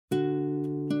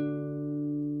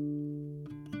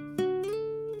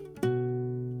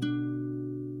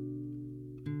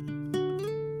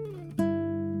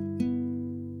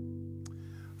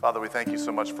Father, we thank you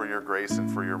so much for your grace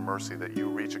and for your mercy that you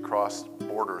reach across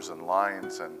borders and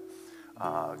lines and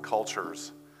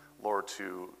cultures, Lord,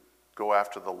 to go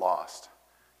after the lost.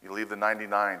 You leave the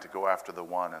 99 to go after the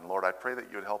one. And Lord, I pray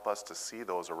that you would help us to see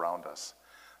those around us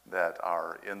that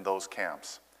are in those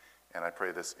camps. And I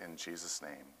pray this in Jesus'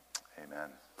 name. Amen.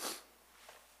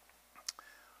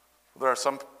 There are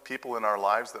some people in our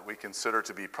lives that we consider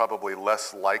to be probably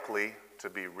less likely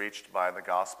to be reached by the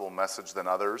gospel message than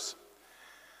others.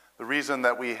 The reason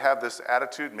that we have this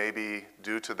attitude may be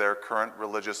due to their current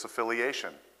religious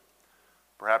affiliation.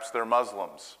 Perhaps they're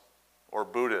Muslims or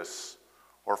Buddhists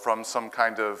or from some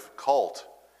kind of cult,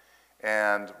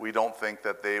 and we don't think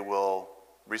that they will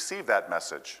receive that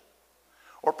message.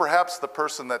 Or perhaps the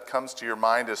person that comes to your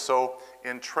mind is so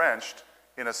entrenched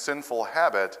in a sinful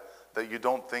habit that you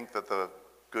don't think that the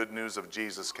good news of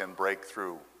Jesus can break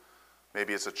through.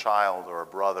 Maybe it's a child or a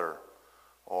brother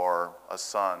or a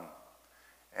son,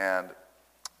 and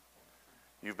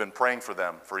you've been praying for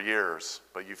them for years,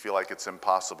 but you feel like it's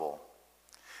impossible.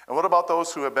 And what about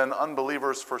those who have been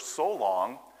unbelievers for so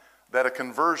long that a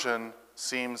conversion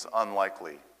seems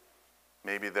unlikely?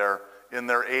 Maybe they're in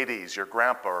their 80s, your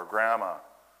grandpa or grandma,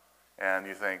 and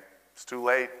you think, it's too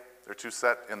late, they're too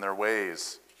set in their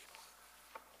ways.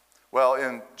 Well,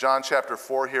 in John chapter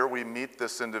 4 here, we meet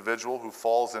this individual who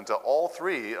falls into all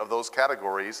three of those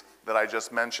categories that I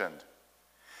just mentioned.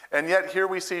 And yet here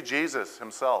we see Jesus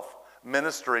himself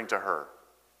ministering to her.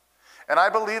 And I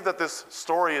believe that this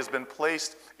story has been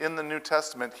placed in the New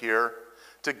Testament here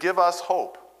to give us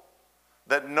hope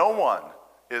that no one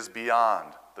is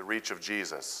beyond the reach of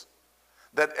Jesus,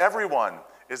 that everyone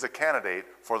is a candidate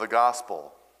for the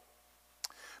gospel.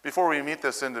 Before we meet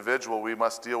this individual, we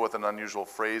must deal with an unusual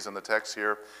phrase in the text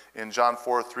here. In John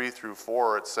 4,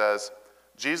 3-4, it says,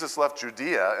 Jesus left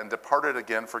Judea and departed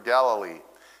again for Galilee,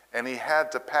 and he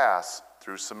had to pass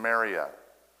through Samaria.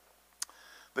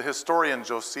 The historian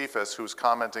Josephus, who's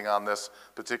commenting on this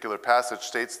particular passage,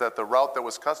 states that the route that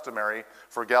was customary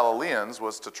for Galileans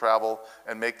was to travel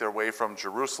and make their way from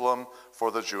Jerusalem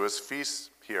for the Jewish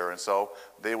feasts here, and so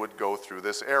they would go through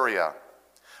this area.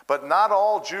 But not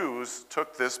all Jews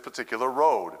took this particular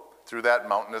road through that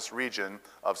mountainous region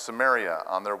of Samaria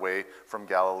on their way from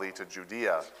Galilee to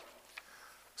Judea.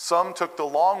 Some took the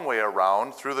long way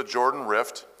around through the Jordan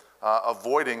Rift,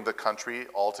 avoiding the country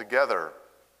altogether.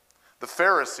 The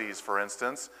Pharisees, for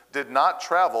instance, did not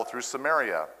travel through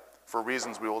Samaria for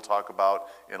reasons we will talk about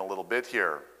in a little bit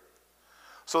here.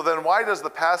 So then why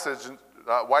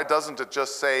doesn't it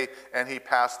just say, and he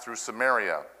passed through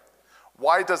Samaria?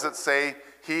 Why does it say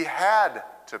he had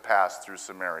to pass through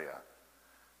Samaria?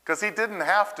 Because he didn't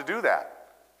have to do that.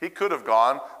 He could have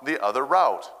gone the other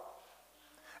route.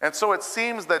 And so it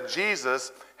seems that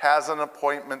Jesus has an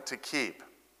appointment to keep.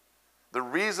 The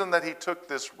reason that he took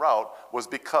this route was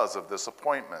because of this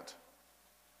appointment.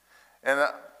 And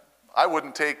I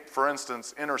wouldn't take, for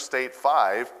instance, Interstate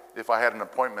 5 if I had an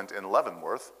appointment in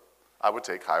Leavenworth. I would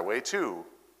take Highway 2.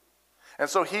 And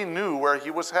so he knew where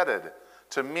he was headed,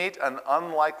 to meet an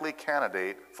unlikely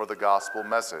candidate for the gospel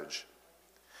message.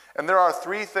 And there are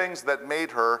three things that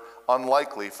made her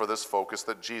unlikely for this focus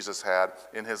that Jesus had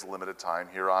in his limited time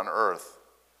here on earth.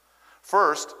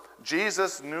 First,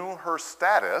 Jesus knew her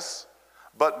status,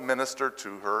 but ministered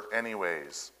to her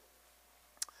anyways.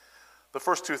 The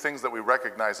first two things that we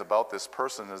recognize about this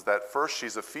person is that first,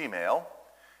 she's a female,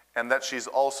 and that she's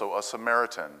also a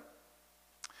Samaritan.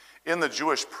 In the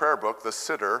Jewish prayer book, the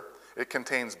Siddur, it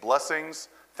contains blessings,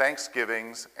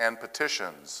 thanksgivings, and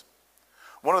petitions.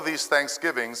 One of these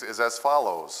thanksgivings is as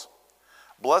follows.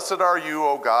 Blessed are you,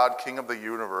 O God, King of the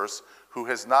universe, who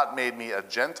has not made me a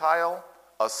Gentile,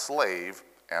 a slave,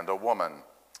 and a woman.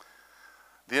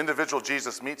 The individual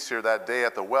Jesus meets here that day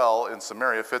at the well in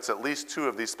Samaria fits at least two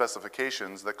of these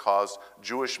specifications that caused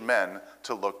Jewish men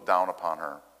to look down upon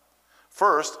her.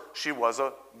 First, she was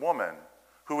a woman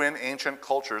who in ancient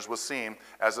cultures was seen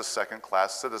as a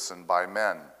second-class citizen by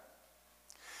men.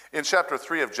 In chapter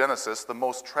 3 of Genesis, the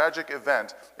most tragic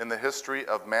event in the history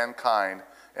of mankind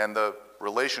and the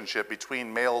relationship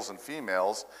between males and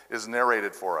females is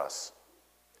narrated for us.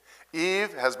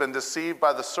 Eve has been deceived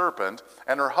by the serpent,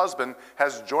 and her husband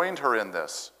has joined her in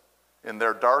this, in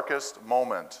their darkest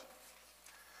moment.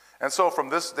 And so from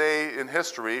this day in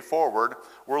history forward,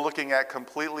 we're looking at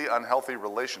completely unhealthy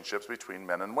relationships between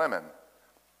men and women.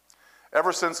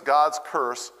 Ever since God's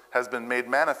curse has been made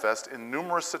manifest in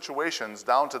numerous situations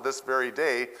down to this very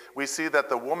day, we see that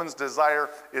the woman's desire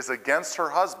is against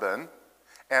her husband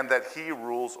and that he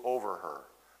rules over her.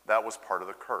 That was part of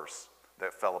the curse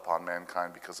that fell upon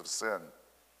mankind because of sin.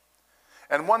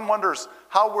 And one wonders,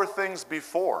 how were things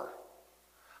before?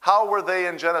 How were they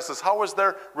in Genesis? How was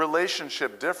their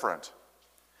relationship different?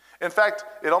 In fact,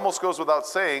 it almost goes without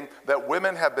saying that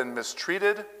women have been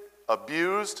mistreated,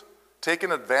 abused,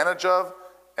 taken advantage of,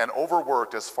 and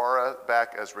overworked as far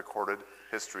back as recorded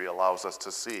history allows us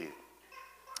to see.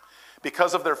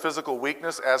 Because of their physical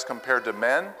weakness as compared to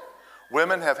men,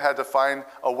 women have had to find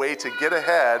a way to get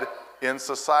ahead in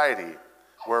society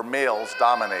where males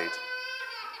dominate.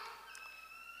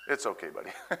 It's okay,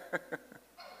 buddy.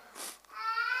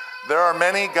 There are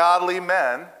many godly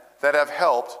men that have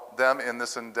helped them in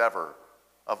this endeavor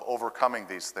of overcoming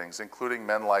these things, including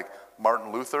men like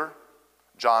Martin Luther,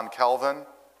 John Calvin,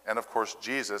 and of course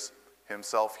Jesus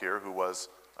himself here, who was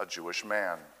a Jewish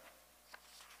man.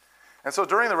 And so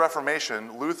during the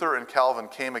Reformation, Luther and Calvin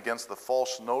came against the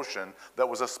false notion that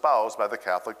was espoused by the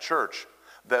Catholic Church,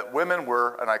 that women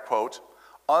were, and I quote,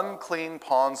 unclean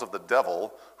pawns of the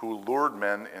devil who lured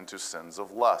men into sins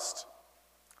of lust.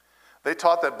 They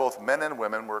taught that both men and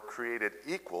women were created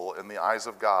equal in the eyes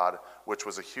of God, which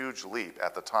was a huge leap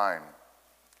at the time.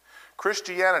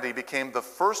 Christianity became the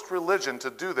first religion to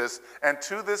do this, and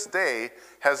to this day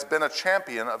has been a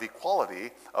champion of equality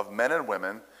of men and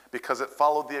women because it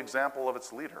followed the example of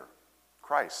its leader,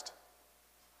 Christ.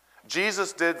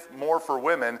 Jesus did more for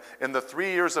women in the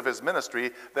 3 years of his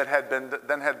ministry than had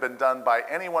been done by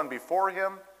anyone before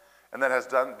him and that has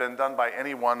been done by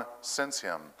anyone since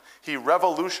him. He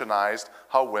revolutionized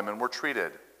how women were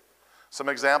treated. Some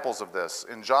examples of this.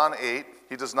 In John 8,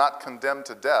 he does not condemn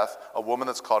to death a woman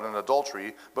that's caught in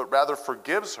adultery, but rather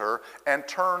forgives her and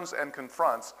turns and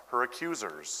confronts her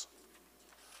accusers.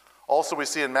 Also, we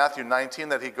see in Matthew 19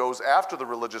 that he goes after the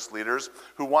religious leaders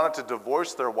who wanted to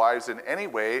divorce their wives in any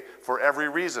way for every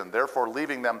reason, therefore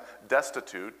leaving them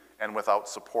destitute and without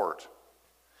support.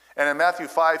 And in Matthew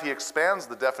 5, he expands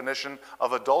the definition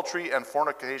of adultery and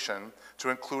fornication to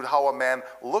include how a man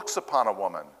looks upon a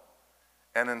woman,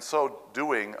 and in so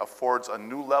doing affords a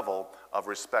new level of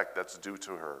respect that's due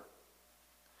to her.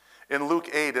 In Luke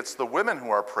 8, it's the women who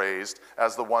are praised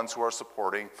as the ones who are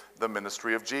supporting the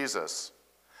ministry of Jesus.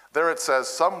 There it says,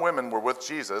 some women were with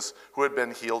Jesus who had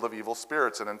been healed of evil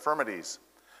spirits and infirmities.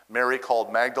 Mary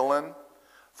called Magdalene,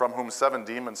 from whom 7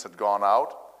 demons had gone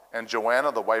out, and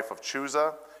Joanna, the wife of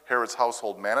Chuza, Herod's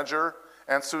household manager,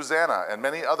 and Susanna, and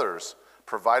many others,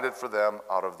 provided for them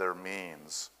out of their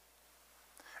means.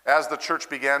 As the church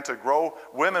began to grow,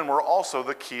 women were also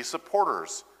the key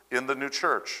supporters in the new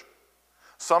church.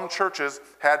 Some churches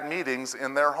had meetings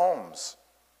in their homes.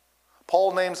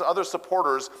 Paul names other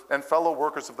supporters and fellow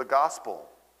workers of the gospel.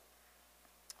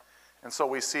 And so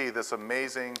we see this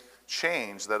amazing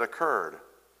change that occurred.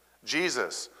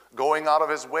 Jesus going out of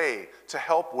his way to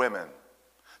help women,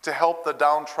 to help the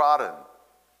downtrodden.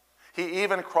 He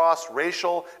even crossed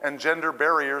racial and gender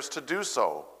barriers to do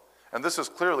so. And this is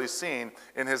clearly seen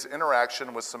in his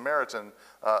interaction with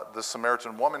the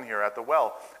Samaritan woman here at the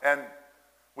well. And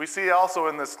we see also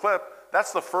in this clip,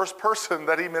 that's the first person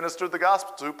that he ministered the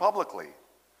gospel to publicly,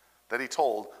 that he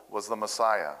told was the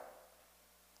Messiah.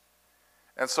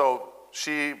 And so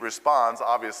she responds,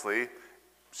 obviously,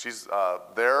 she's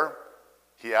there.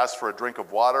 He asks for a drink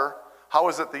of water. How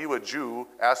is it that you, a Jew,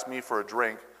 ask me for a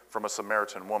drink from a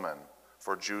Samaritan woman?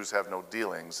 For Jews have no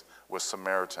dealings with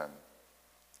Samaritan.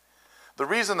 The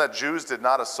reason that Jews did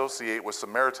not associate with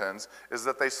Samaritans is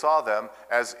that they saw them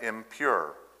as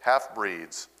impure,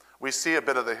 half-breeds. We see a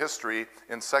bit of the history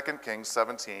in 2 Kings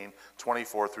 17,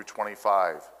 24 through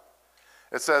 25.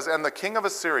 It says, and the king of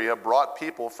Assyria brought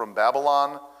people from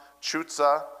Babylon,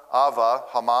 Chutza, Ava,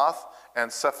 Hamath, and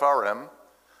Sepharim,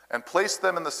 and placed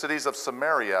them in the cities of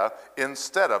Samaria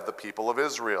instead of the people of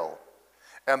Israel.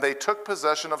 And they took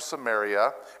possession of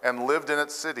Samaria and lived in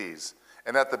its cities.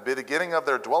 And at the beginning of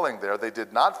their dwelling there, they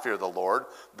did not fear the Lord.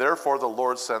 Therefore the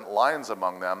Lord sent lions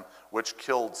among them, which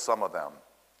killed some of them.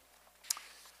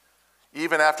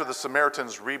 Even after the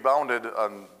Samaritans rebounded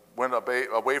and went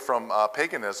away from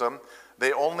paganism,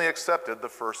 they only accepted the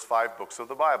first 5 books of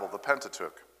the Bible, the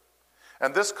Pentateuch.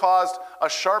 And this caused a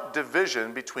sharp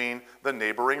division between the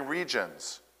neighboring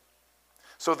regions.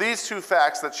 So these 2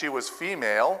 facts, that she was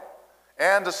female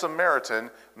and a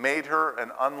Samaritan, made her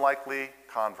an unlikely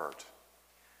convert.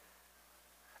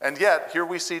 And yet, here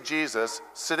we see Jesus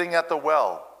sitting at the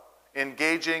well,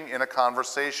 engaging in a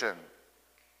conversation.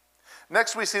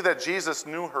 Next, we see that Jesus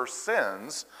knew her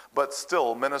sins, but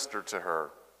still ministered to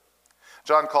her.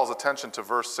 John calls attention to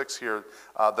verse 6 here,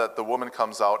 that the woman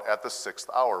comes out at the 6th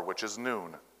hour, which is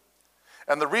noon.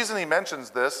 And the reason he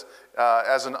mentions this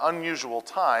as an unusual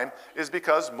time is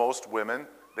because most women,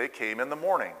 they came in the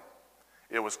morning.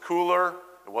 It was cooler,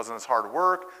 it wasn't as hard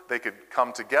work, they could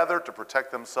come together to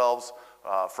protect themselves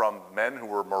from men who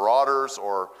were marauders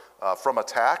or from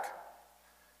attack.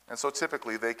 And so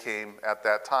typically they came at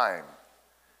that time.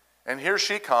 And here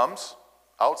she comes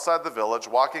outside the village,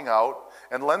 walking out.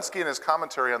 And Lenski, in his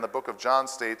commentary on the book of John,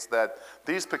 states that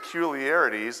these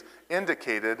peculiarities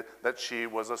indicated that she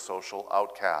was a social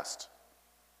outcast.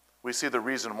 We see the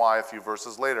reason why a few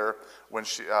verses later when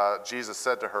Jesus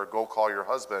said to her, "Go call your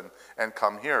husband and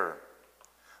come here."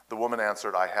 The woman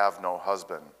answered, "I have no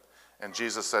husband." And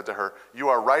Jesus said to her, "You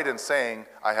are right in saying,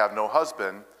 'I have no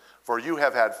husband,' for you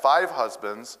have had 5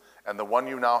 husbands, and the one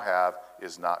you now have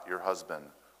is not your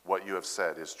husband. What you have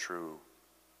said is true."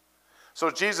 So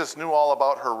Jesus knew all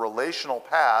about her relational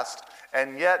past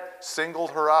and yet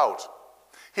singled her out.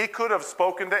 He could have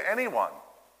spoken to anyone.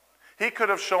 He could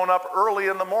have shown up early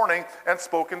in the morning and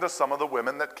spoken to some of the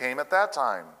women that came at that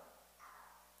time.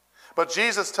 But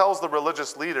Jesus tells the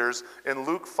religious leaders in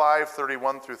Luke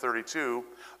 5:31 through 32,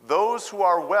 "Those who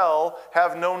are well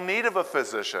have no need of a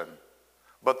physician,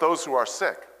 but those who are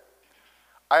sick.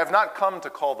 I have not come to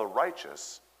call the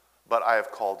righteous, but I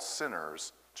have called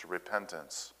sinners to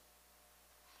repentance."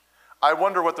 I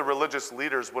wonder what the religious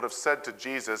leaders would have said to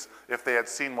Jesus if they had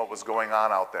seen what was going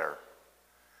on out there.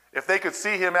 If they could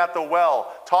see him at the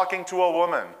well, talking to a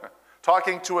woman,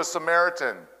 talking to a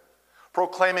Samaritan,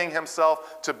 proclaiming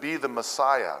himself to be the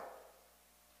Messiah.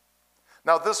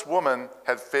 Now, this woman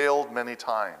had failed many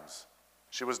times.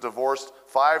 She was divorced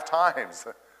 5 times.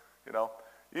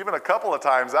 Even a couple of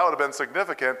times, that would have been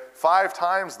significant. 5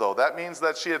 times, though. That means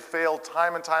that she had failed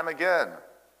time and time again.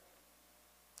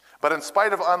 But in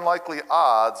spite of unlikely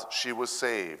odds, she was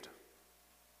saved.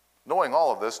 Knowing all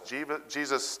of this,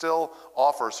 Jesus still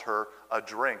offers her a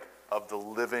drink of the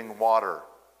living water.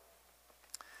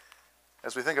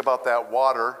 As we think about that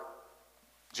water,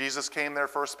 Jesus came there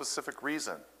for a specific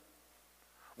reason.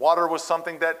 Water was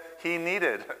something that he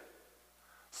needed.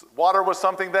 Water was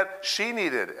something that she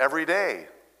needed every day.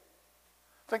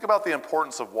 Think about the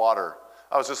importance of water.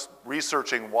 I was just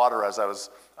researching water as I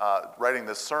was writing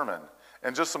this sermon,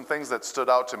 and just some things that stood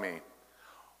out to me.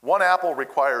 1 apple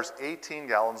requires 18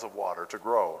 gallons of water to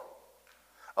grow.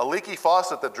 A leaky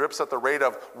faucet that drips at the rate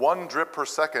of 1 drip per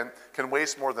second can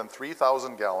waste more than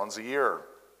 3,000 gallons a year.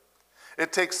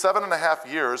 It takes 7.5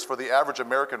 years for the average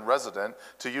American resident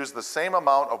to use the same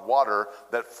amount of water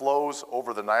that flows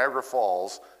over the Niagara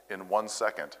Falls in 1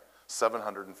 second,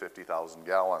 750,000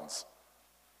 gallons.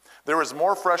 There is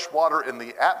more fresh water in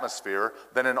the atmosphere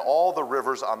than in all the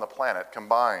rivers on the planet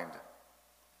combined.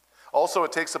 Also,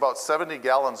 it takes about 70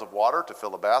 gallons of water to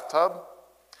fill a bathtub.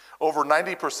 Over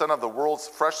 90% of the world's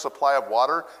fresh supply of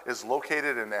water is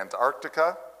located in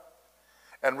Antarctica.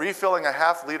 And refilling a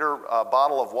half-liter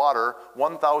bottle of water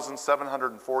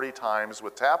 1,740 times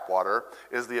with tap water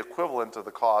is the equivalent to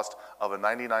the cost of a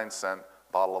 99-cent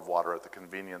bottle of water at the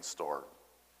convenience store.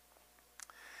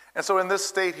 And so in this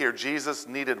state here, Jesus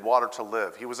needed water to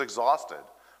live. He was exhausted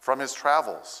from his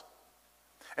travels.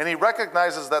 And he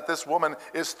recognizes that this woman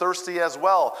is thirsty as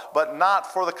well, but not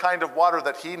for the kind of water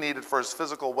that he needed for his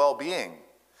physical well-being,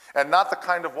 and not the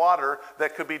kind of water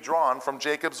that could be drawn from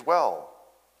Jacob's well.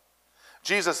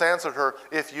 Jesus answered her,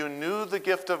 "If you knew the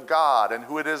gift of God and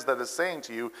who it is that is saying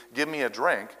to you, 'Give me a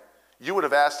drink,' you would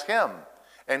have asked him,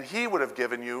 and he would have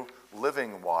given you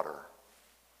living water."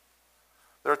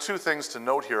 There are 2 things to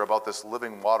note here about this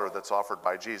living water that's offered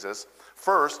by Jesus.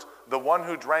 First, the one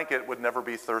who drank it would never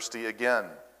be thirsty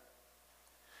again.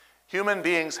 Human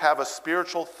beings have a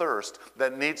spiritual thirst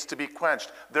that needs to be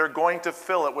quenched. They're going to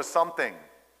fill it with something.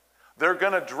 They're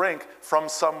going to drink from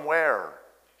somewhere.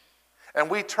 And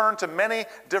we turn to many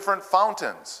different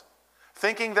fountains,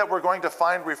 thinking that we're going to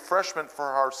find refreshment for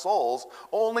our souls,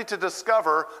 only to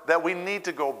discover that we need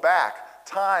to go back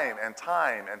time and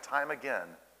time and time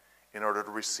again in order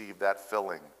to receive that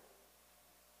filling.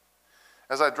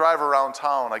 As I drive around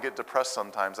town, I get depressed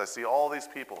sometimes. I see all these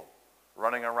people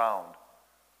running around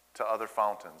to other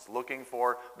fountains, looking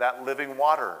for that living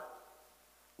water,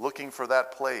 looking for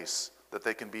that place that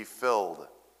they can be filled.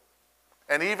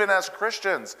 And even as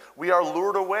Christians, we are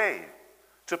lured away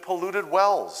to polluted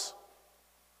wells.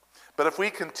 But if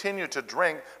we continue to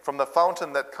drink from the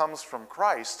fountain that comes from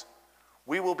Christ,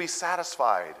 we will be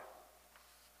satisfied.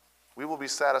 We will be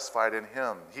satisfied in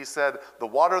him. He said, "The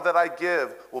water that I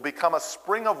give will become a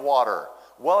spring of water,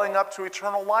 welling up to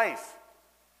eternal life."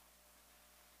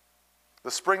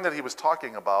 The spring that he was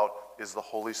talking about is the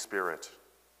Holy Spirit.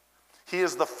 He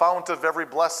is the fount of every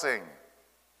blessing.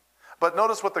 But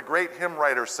notice what the great hymn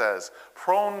writer says,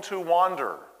 "Prone to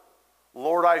wander,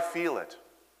 Lord, I feel it,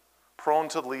 prone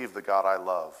to leave the God I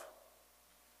love."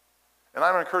 And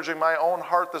I'm encouraging my own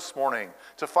heart this morning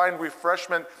to find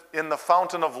refreshment in the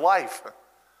fountain of life,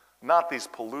 not these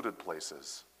polluted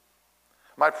places.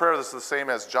 My prayer is the same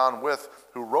as John Wyth,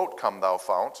 who wrote Come Thou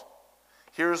Fount.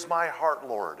 Here's my heart,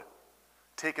 Lord.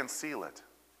 Take and seal it.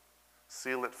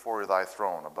 Seal it for thy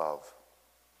throne above.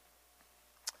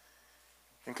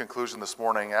 In conclusion this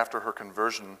morning, after her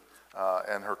conversion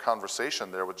and her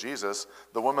conversation there with Jesus,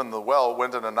 the woman in the well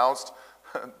went and announced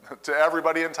to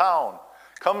everybody in town,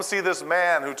 come see this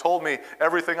man who told me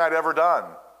everything I'd ever done.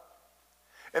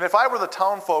 And if I were the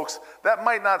town folks, that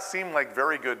might not seem like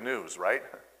very good news, right?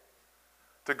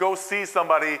 To go see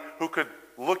somebody who could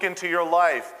look into your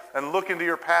life and look into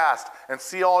your past and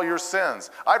see all your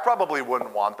sins. I probably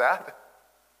wouldn't want that.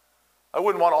 I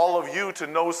wouldn't want all of you to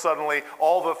know suddenly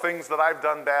all the things that I've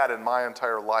done bad in my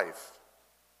entire life.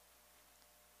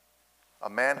 A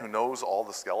man who knows all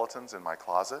the skeletons in my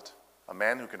closet, a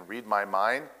man who can read my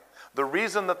mind. The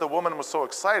reason that the woman was so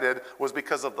excited was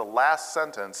because of the last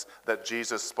sentence that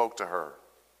Jesus spoke to her.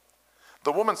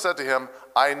 The woman said to him,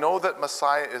 I know that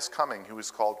Messiah is coming, who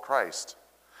is called Christ.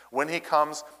 When he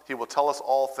comes, he will tell us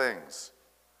all things.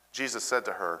 Jesus said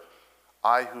to her,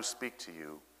 I who speak to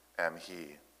you am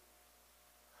he.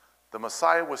 The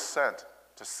Messiah was sent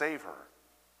to save her,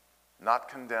 not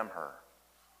condemn her.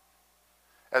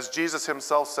 As Jesus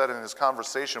himself said in his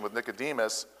conversation with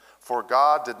Nicodemus, for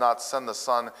God did not send the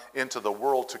Son into the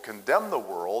world to condemn the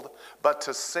world, but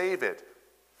to save it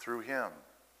through him.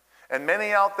 And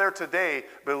many out there today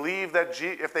believe that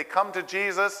if they come to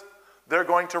Jesus, they're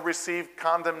going to receive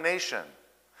condemnation.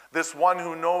 This one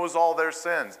who knows all their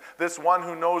sins, this one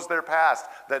who knows their past,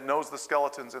 that knows the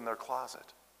skeletons in their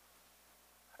closet.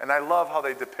 And I love how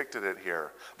they depicted it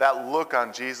here, that look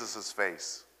on Jesus'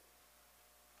 face.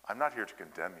 I'm not here to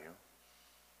condemn you.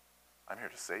 I'm here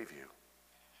to save you.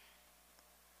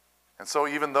 And so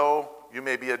even though you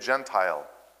may be a Gentile,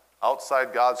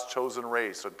 outside God's chosen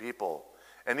race of people,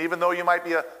 and even though you might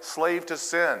be a slave to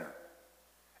sin,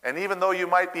 and even though you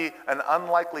might be an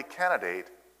unlikely candidate,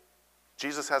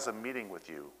 Jesus has a meeting with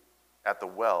you at the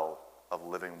well of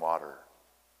living water.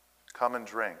 Come and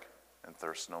drink and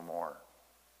thirst no more.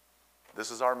 This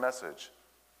is our message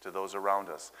to those around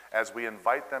us as we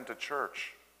invite them to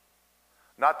church.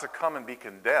 Not to come and be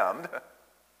condemned,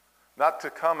 not to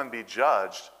come and be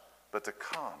judged, but to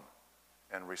come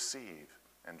and receive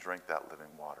and drink that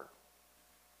living water.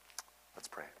 Let's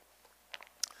pray.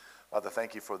 Father,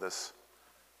 thank you for this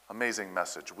amazing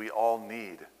message. We all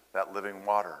need that living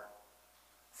water.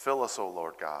 Fill us, O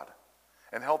Lord God,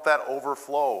 and help that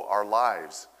overflow our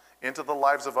lives into the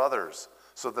lives of others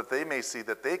so that they may see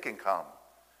that they can come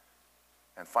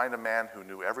and find a man who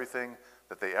knew everything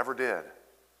that they ever did,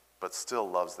 but still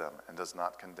loves them and does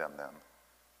not condemn them.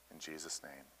 In Jesus'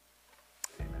 name,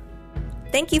 amen.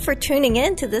 Thank you for tuning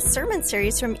in to this sermon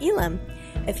series from Elam.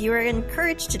 If you are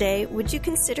encouraged today, would you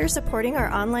consider supporting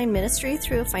our online ministry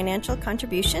through a financial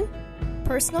contribution?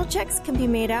 Personal checks can be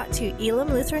made out to Elam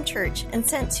Lutheran Church and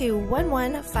sent to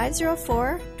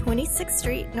 11504 26th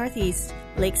Street Northeast,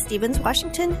 Lake Stevens,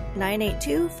 Washington,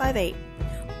 98258.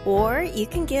 Or you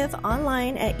can give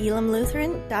online at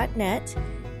elamlutheran.net.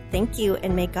 Thank you,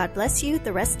 and may God bless you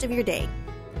the rest of your day.